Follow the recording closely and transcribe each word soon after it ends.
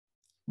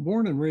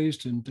Born and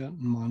raised in Denton,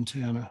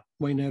 Montana,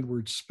 Wayne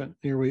Edwards spent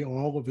nearly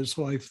all of his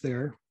life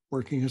there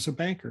working as a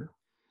banker.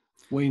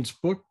 Wayne's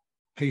book,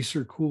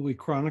 Pacer Cooley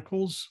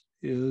Chronicles,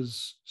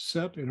 is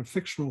set in a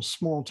fictional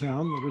small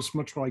town that is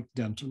much like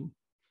Denton.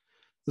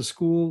 The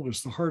school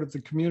is the heart of the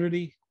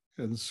community,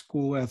 and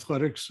school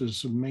athletics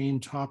is the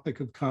main topic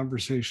of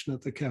conversation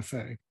at the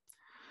cafe.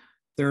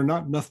 There are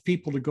not enough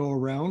people to go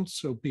around,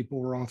 so people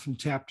are often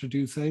tapped to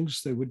do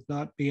things they would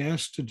not be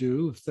asked to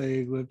do if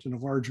they lived in a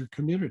larger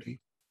community.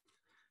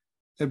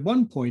 At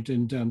one point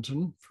in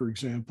Denton, for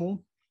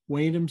example,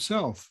 Wayne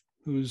himself,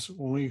 whose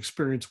only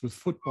experience with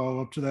football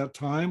up to that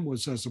time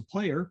was as a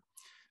player,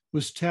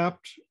 was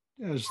tapped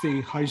as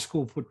the high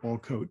school football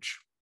coach.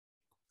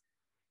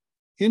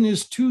 In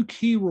his two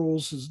key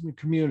roles in the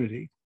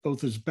community,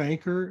 both as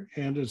banker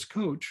and as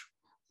coach,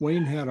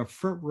 Wayne had a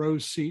front row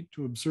seat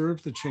to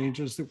observe the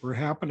changes that were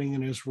happening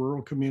in his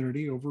rural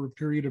community over a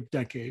period of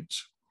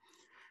decades.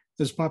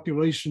 As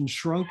population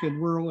shrunk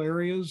in rural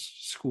areas,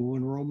 school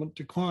enrollment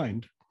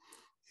declined.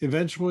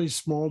 Eventually,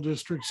 small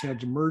districts had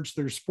to merge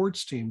their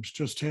sports teams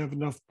just to have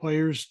enough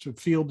players to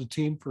field a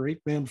team for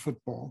eight-man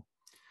football.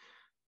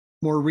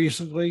 More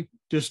recently,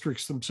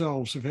 districts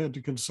themselves have had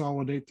to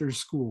consolidate their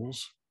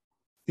schools.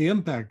 The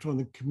impact on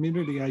the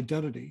community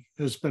identity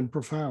has been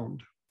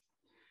profound.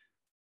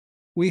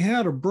 We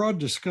had a broad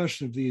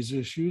discussion of these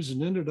issues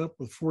and ended up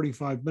with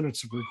 45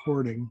 minutes of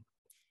recording.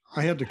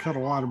 I had to cut a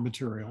lot of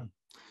material.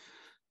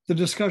 The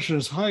discussion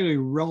is highly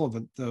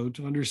relevant, though,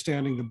 to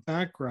understanding the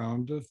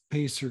background of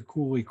Pacer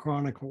Cooley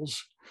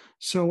Chronicles,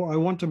 so I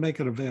want to make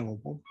it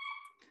available.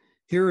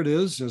 Here it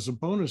is as a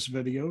bonus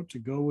video to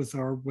go with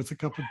our With a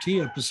Cup of Tea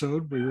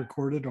episode we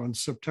recorded on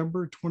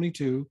September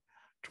 22,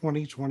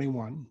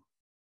 2021.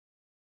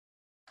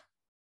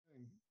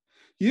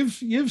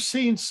 You've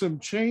seen some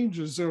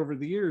changes over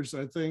the years,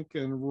 I think,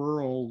 in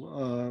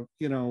rural,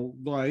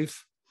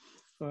 life.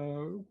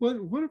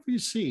 What have you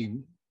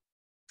seen?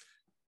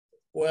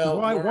 Well,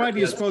 why Mark, do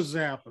you suppose it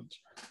happens?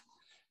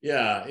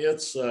 Yeah,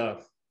 it's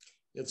a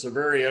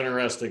very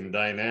interesting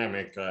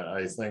dynamic,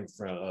 I think,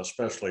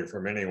 especially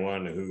from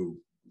anyone who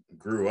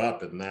grew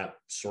up in that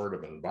sort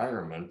of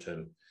environment.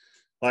 And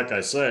like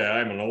I say,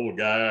 I'm an old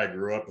guy. I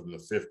grew up in the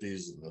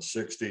 50s and the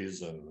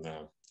 60s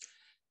and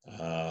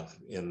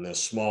in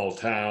this small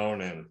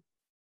town.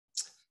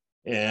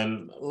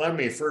 And let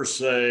me first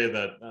say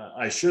that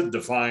I should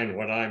define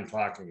what I'm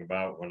talking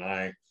about when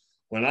I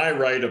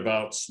write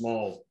about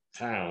small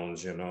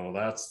towns.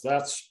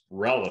 That's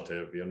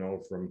relative,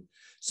 from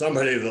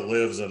somebody that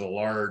lives in a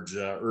large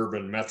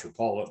urban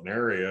metropolitan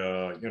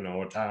area.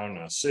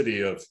 A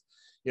city of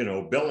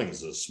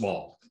Billings is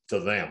small to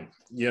them.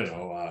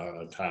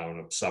 A town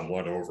of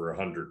somewhat over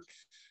 100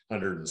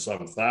 and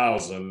some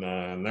thousand,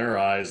 in their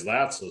eyes,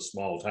 that's a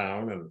small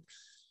town, and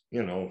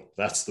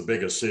that's the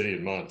biggest city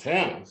in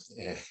Montana.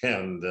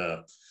 And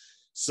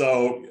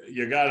so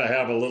you got to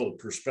have a little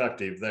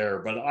perspective there.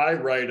 But I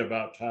write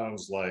about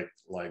towns like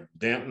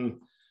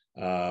Denton,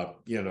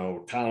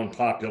 town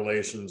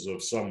populations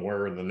of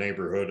somewhere in the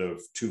neighborhood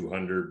of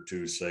 200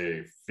 to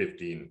say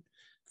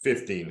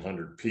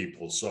 1,500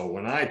 people. So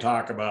when I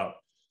talk about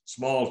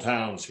small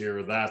towns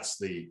here, that's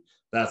the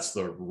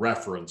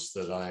reference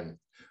that I'm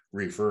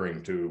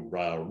referring to,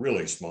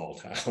 really small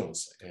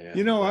towns.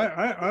 And,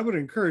 I would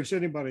encourage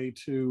anybody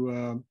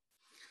to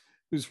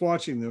who's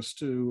watching this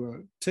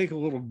to take a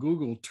little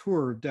Google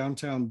tour of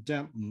downtown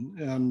Denton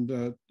and,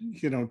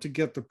 to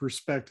get the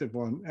perspective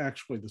on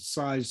actually the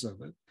size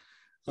of it.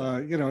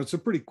 It's a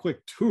pretty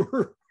quick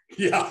tour.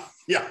 Yeah,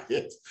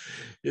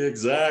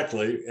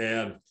 exactly.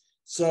 And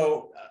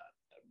so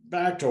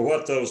back to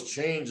what those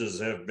changes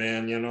have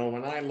been,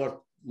 when I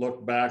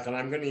look back, and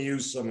I'm going to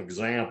use some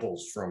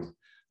examples from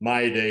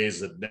my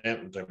days at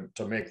Denton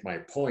to make my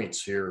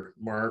points here,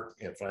 Mark,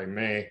 if I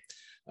may.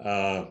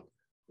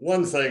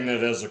 One thing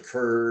that has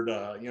occurred,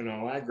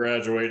 I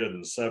graduated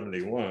in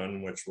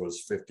 71, which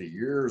was 50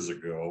 years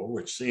ago,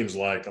 which seems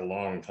like a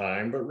long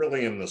time, but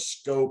really in the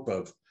scope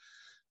of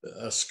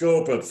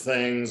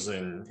things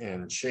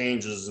and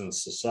changes in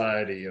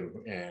society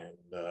and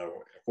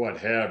what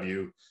have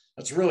you,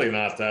 that's really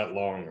not that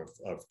long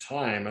of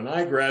time. And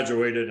I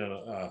graduated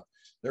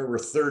there were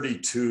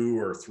 32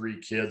 or 3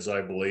 kids,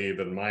 I believe,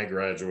 in my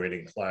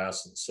graduating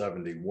class in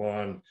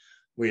 71.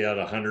 We had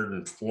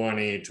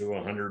 120 to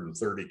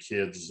 130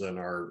 kids in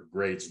our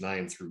grades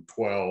 9 through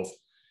 12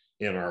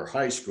 in our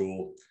high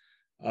school.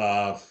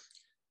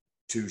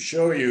 To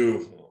show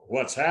you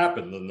what's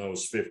happened in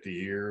those 50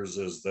 years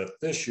is that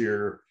this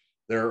year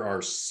there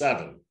are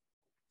 7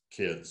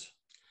 kids,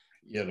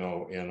 in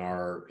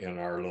our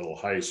little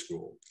high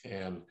school.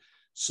 And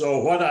so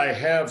what I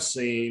have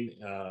seen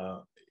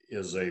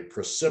is a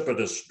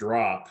precipitous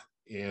drop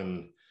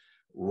in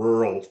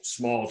rural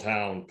small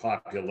town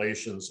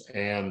populations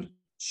and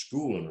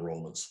school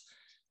enrollments.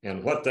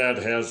 And what that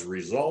has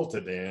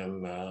resulted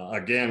in,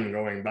 again,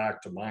 going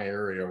back to my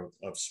area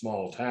of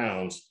small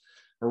towns,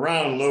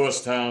 around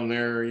Lewistown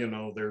there,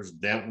 there's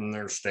Denton,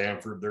 there's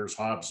Stanford, there's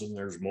Hobson,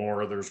 there's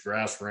Moore, there's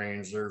Grass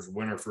Range, there's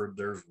Winifred,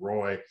 there's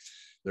Roy,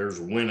 there's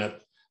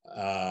Winnett.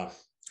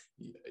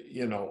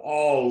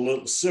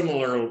 all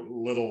similar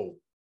little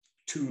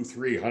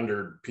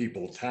 200-300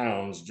 people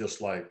towns,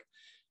 just like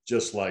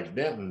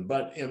Denton.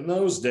 But in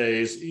those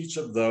days, each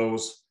of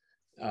those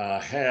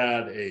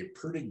had a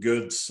pretty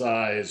good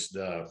sized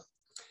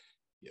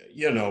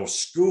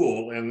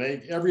school, and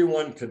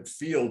everyone could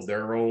field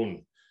their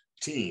own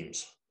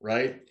teams,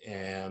 right?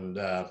 And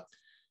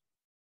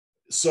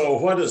so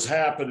what has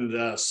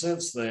happened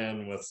since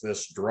then with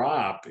this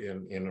drop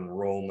in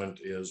enrollment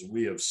is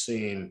we have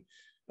seen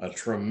a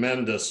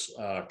tremendous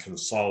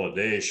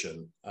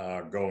consolidation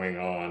going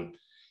on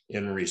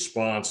in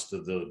response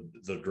to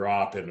the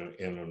drop in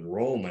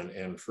enrollment.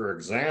 And for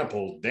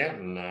example,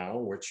 Denton now,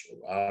 which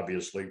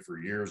obviously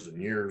for years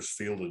and years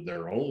fielded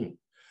their own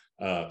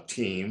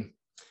team,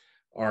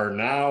 are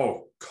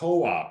now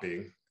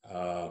co-oping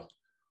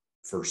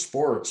for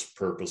sports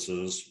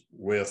purposes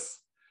with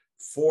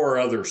 4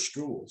 other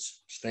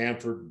schools: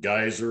 Stanford,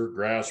 Geyser,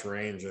 Grass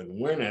Range,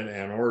 and Winnet,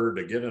 in order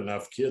to get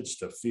enough kids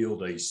to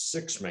field a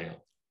 6-man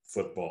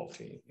football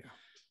team. Yeah.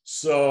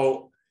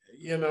 So,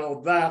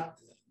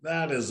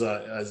 that is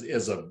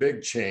a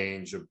big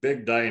change, a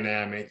big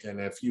dynamic.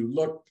 And if you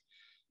look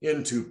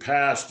into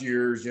past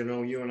years,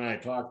 you and I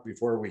talked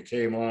before we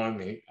came on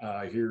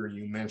here,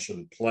 you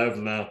mentioned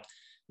Plevna.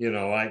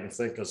 I can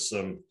think of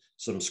some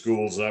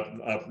schools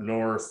up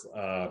north,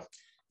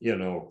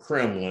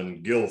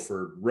 Kremlin,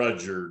 Guilford,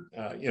 Rudyard,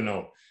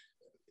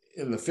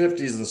 in the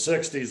 50s and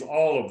 60s,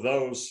 all of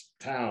those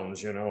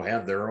towns,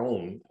 had their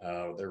own.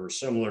 They were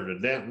similar to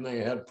Denton. They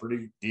had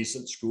pretty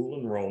decent school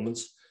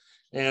enrollments,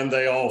 and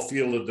they all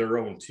fielded their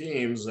own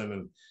teams.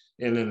 And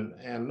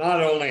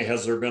not only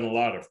has there been a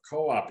lot of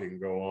co-oping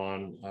go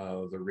on,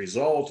 the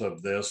result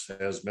of this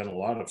has been a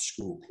lot of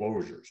school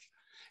closures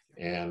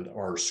and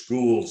our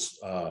schools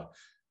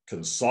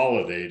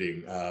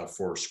consolidating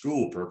for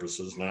school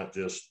purposes, not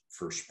just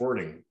for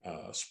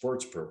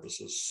sports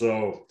purposes.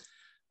 So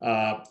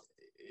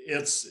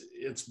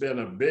it's been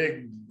a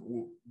big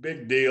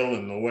deal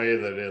in the way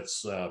that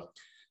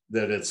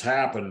it's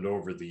happened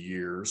over the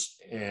years.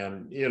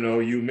 And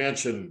you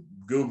mentioned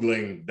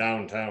Googling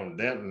downtown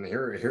Denton.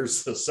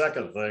 Here's the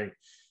second thing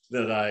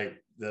that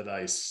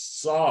I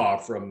saw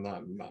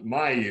from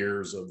my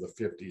years of the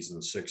 50s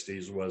and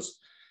 60s was,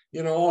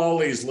 all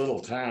these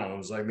little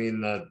towns. I mean,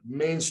 the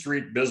Main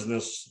Street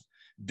business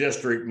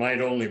district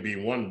might only be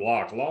 1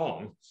 block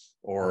long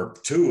or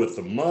 2 at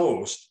the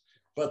most,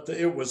 but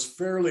it was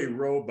fairly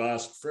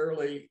robust,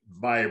 fairly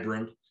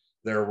vibrant.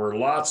 There were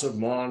lots of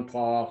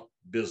mom-and-pop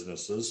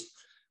businesses,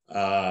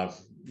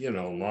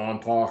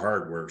 mom-and-pop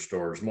hardware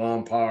stores,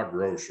 mom-and-pop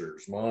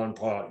grocers,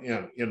 mom-and-pop,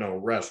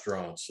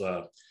 restaurants,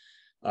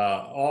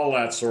 all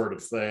that sort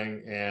of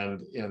thing.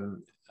 And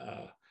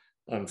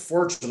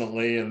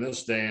unfortunately, in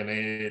this day and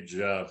age,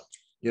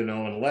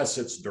 unless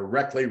it's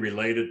directly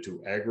related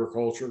to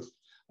agriculture,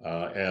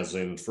 as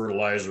in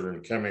fertilizer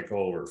and chemical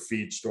or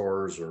feed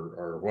stores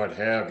or what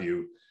have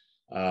you,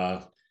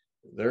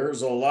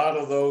 there's a lot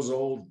of those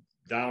old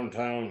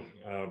downtown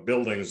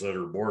buildings that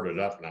are boarded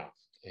up now.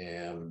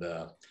 And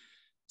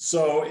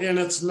and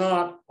it's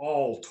not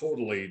all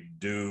totally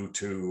due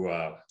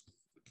to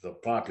the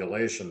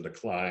population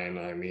decline.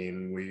 I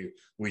mean,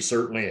 we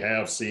certainly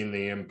have seen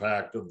the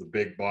impact of the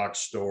big box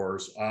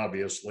stores,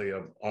 obviously,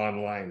 of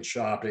online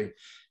shopping,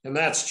 and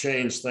that's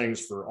changed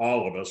things for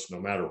all of us, no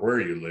matter where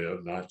you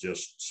live, not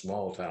just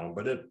small town.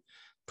 But it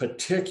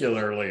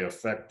particularly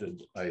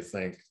affected, I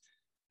think,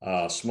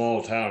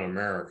 small town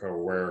America,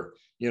 where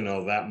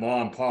that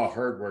mom and pop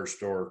hardware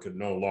store could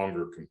no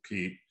longer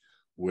compete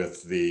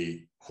with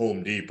the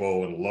Home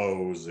Depot and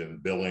Lowe's in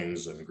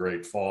Billings and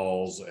Great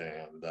Falls,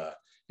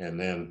 and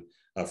then,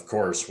 of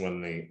course,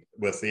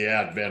 with the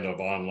advent of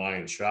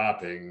online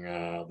shopping,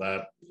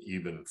 that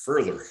even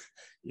further,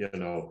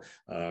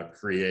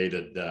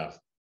 created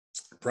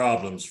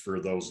problems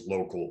for those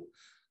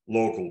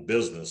local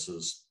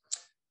businesses.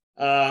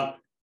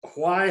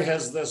 Why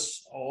has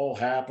this all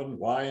happened?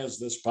 Why has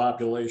this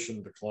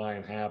population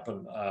decline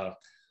happened?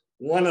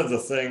 One of the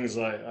things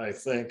I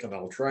think, and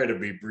I'll try to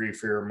be brief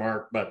here,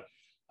 Mark, but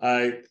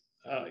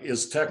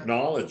is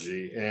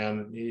technology.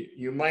 And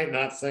you might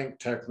not think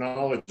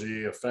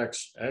technology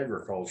affects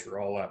agriculture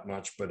all that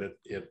much, but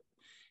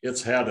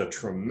it's had a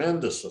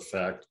tremendous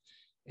effect,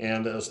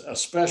 and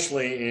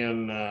especially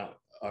in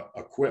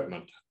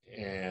equipment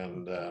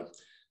and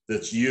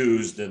that's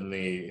used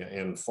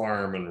in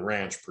farm and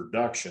ranch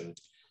production.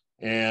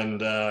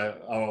 And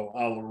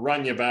I'll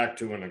run you back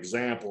to an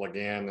example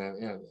again.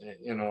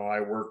 And I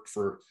worked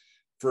for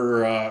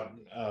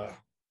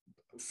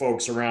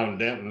folks around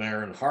Denton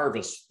there in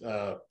harvest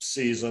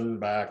season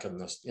back in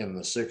the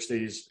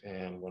 60s,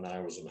 and when I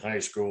was in high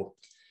school.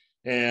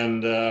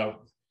 And the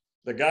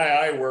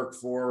guy I worked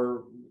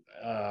for,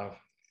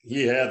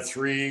 he had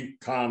 3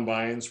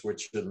 combines,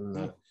 which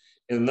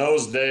in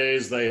those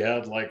days they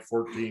had like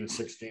 14,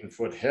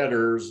 16-foot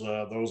headers.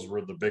 Those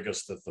were the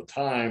biggest at the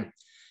time.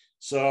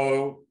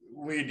 So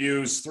we'd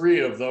use 3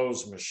 of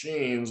those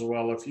machines.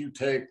 Well, if you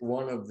take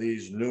one of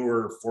these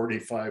newer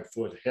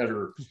 45-foot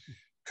header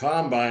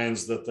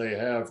combines that they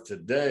have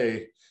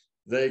today,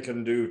 they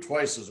can do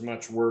twice as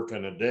much work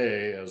in a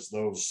day as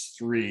those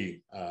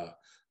three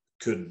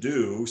could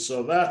do.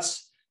 So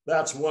that's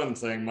one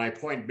thing. My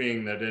point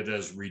being that it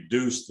has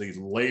reduced the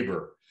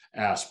labor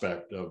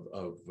aspect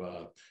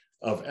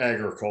of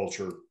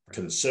agriculture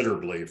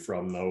considerably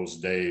from those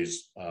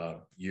days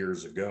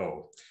years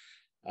ago.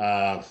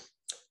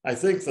 I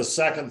think the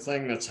second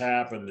thing that's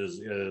happened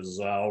is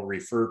I'll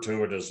refer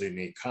to it as an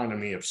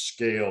economy of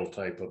scale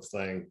type of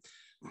thing.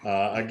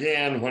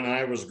 Again, when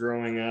I was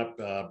growing up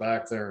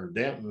back there in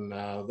Denton,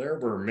 there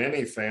were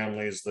many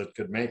families that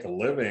could make a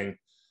living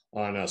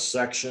on a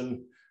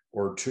section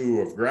or two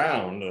of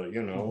ground,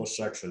 a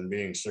section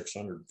being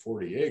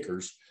 640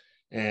 acres.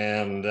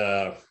 And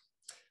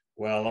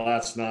well,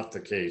 that's not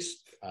the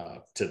case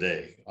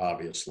today,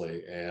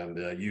 obviously.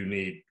 And you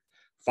need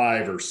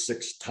 5 or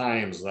 6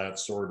 times that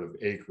sort of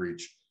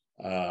acreage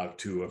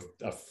to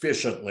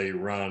efficiently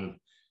run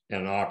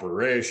an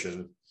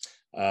operation.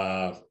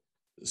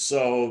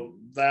 So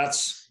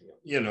that's,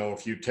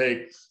 if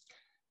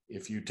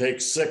you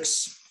take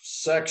 6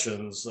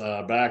 sections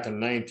back in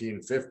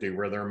 1950,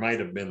 where there might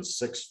have been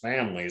 6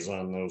 families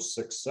on those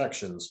 6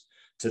 sections,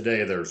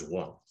 today there's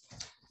 1.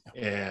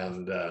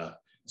 And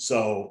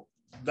so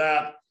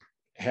that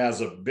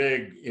has a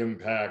big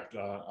impact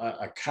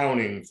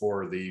accounting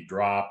for the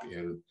drop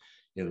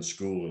in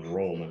school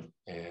enrollment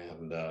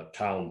and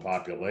town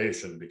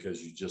population,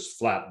 because you just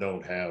flat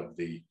don't have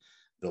the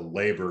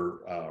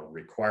labor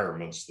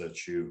requirements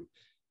that you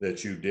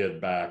did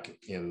back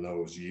in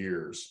those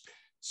years.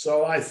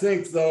 So I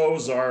think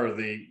those are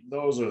the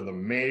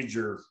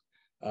major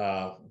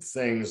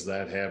things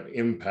that have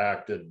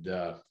impacted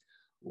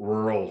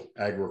rural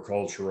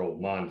agricultural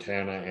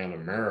Montana and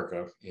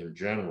America in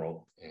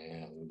general,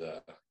 and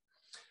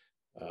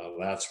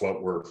that's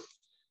what we're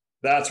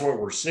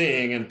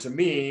seeing. And to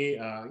me,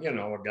 a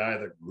guy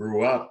that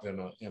grew up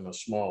in a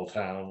small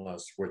town,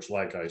 which,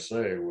 like I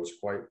say, was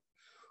quite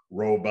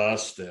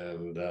robust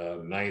and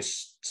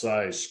nice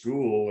size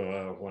school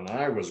when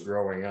I was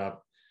growing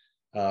up,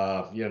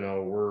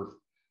 we're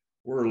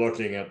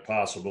looking at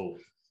possible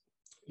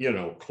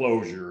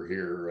closure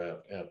here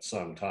at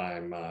some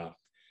time,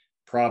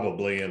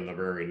 probably in the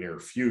very near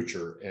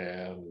future,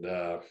 and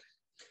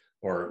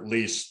or at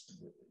least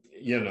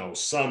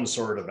some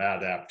sort of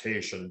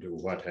adaptation to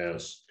what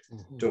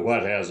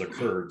has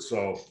occurred.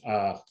 So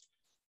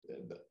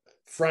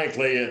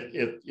frankly,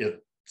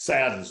 it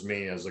saddens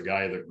me as a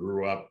guy that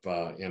grew up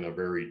in a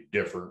very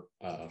different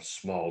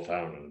small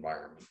town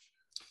environment.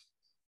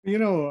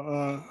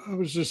 I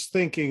was just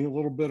thinking a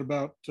little bit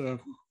about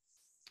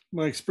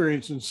my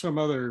experience in some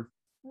other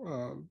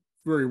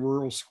very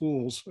rural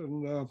schools,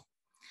 and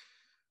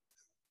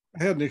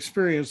I had an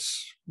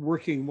experience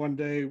working one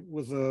day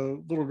with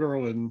a little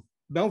girl in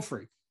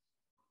Belfry,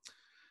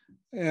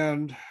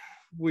 and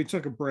we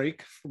took a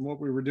break from what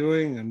we were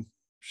doing, and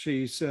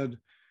she said,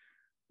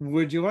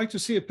 "Would you like to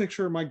see a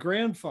picture of my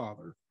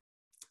grandfather?"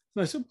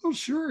 And I said, "Well,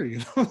 sure."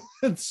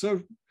 And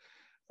so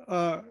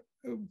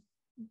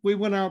we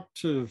went out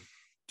to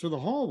the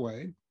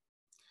hallway,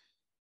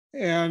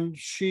 and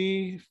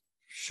she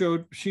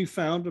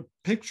found a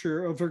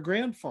picture of her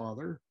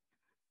grandfather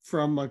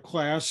from a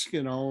class,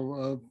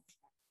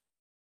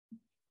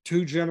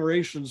 2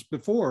 generations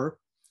before,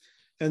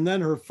 and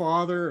then her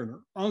father and her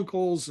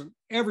uncles and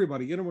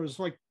everybody. It was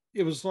like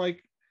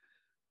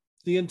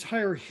the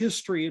entire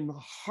history and the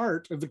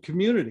heart of the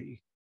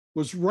community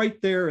was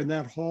right there in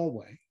that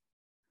hallway.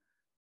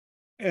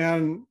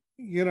 And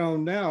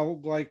now,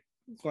 like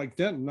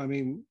Denton, I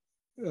mean,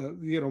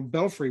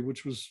 Belfry,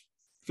 which was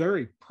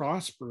very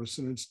prosperous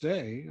in its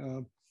day,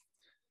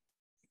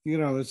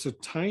 it's a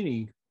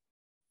tiny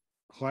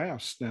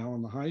class now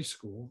in the high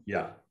school.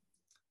 Yeah.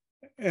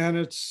 And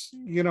it's,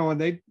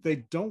 and they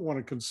don't want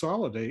to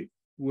consolidate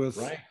with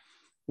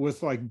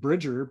like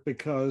Bridger,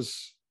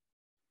 because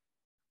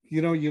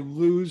you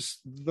lose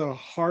the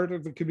heart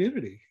of the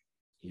community.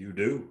 You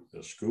do.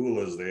 The school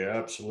is the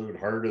absolute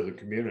heart of the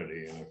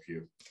community,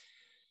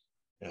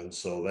 and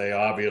so they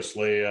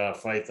obviously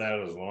fight that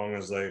as long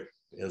as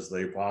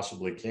they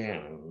possibly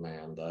can,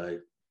 and I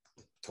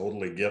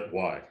totally get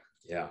why.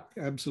 Yeah,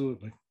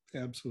 absolutely.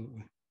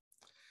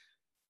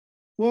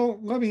 Well,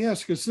 let me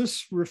ask: is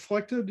this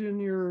reflected in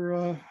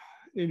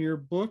your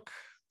book?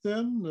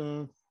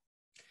 Then,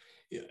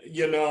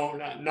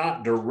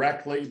 not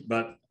directly,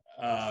 but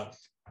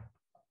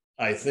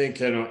I think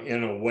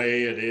in a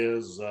way it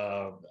is.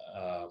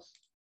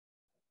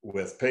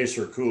 With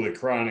Pacer Cooley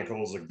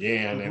Chronicles,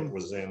 again, mm-hmm.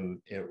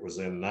 it was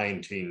in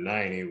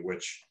 1990,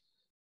 which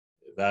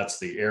that's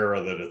the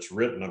era that it's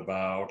written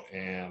about,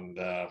 and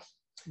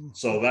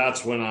so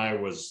that's when I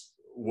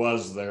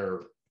was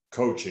there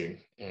coaching,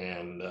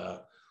 and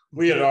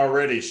we had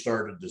already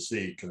started to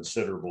see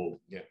considerable.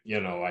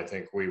 I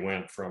think we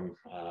went from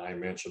I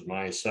mentioned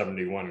my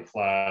 71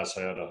 class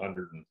had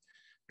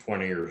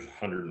 120 or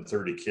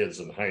 130 kids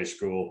in high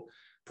school.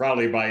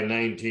 Probably by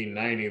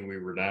 1990, we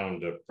were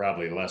down to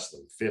probably less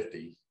than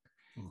 50.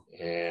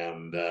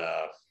 And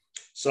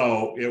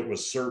so it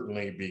was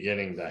certainly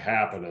beginning to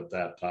happen at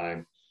that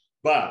time.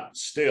 but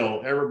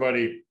still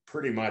everybody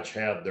pretty much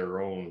had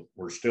their own,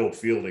 were still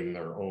fielding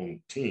their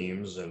own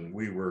teams. And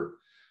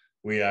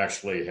we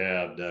actually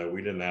had,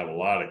 we didn't have a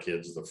lot of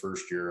kids the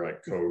first year I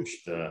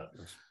coached.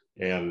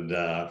 And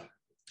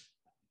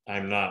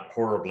I'm not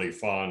horribly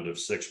fond of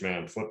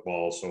 6-man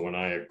football. So when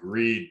I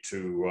agreed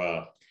to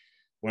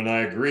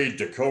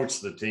coach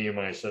the team,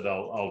 I said,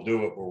 I'll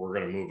do it, but we're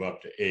going to move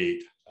up to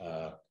 8.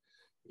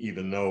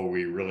 Even though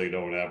we really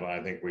don't have,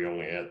 I think we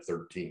only had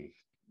 13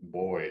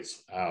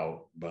 boys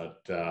out,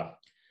 but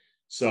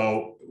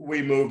so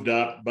we moved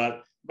up,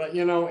 but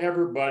you know,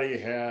 everybody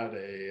had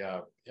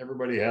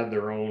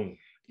their own,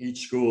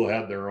 each school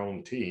had their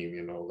own team,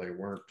 you know,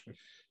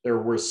 there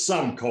was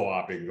some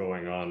co-oping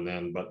going on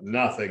then, but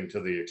nothing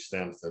to the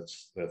extent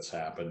that's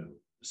happened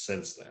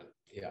since then.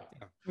 Yeah.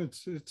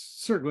 It's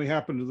certainly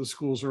happened to the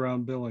schools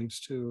around Billings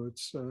too.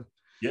 It's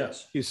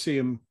yes, you see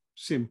them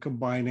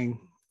combining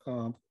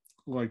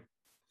like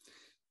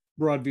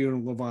Broadview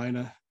and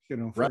Lavina, you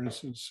know, for right.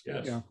 instance.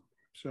 Yes. Yeah.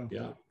 So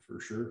yeah, for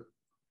sure.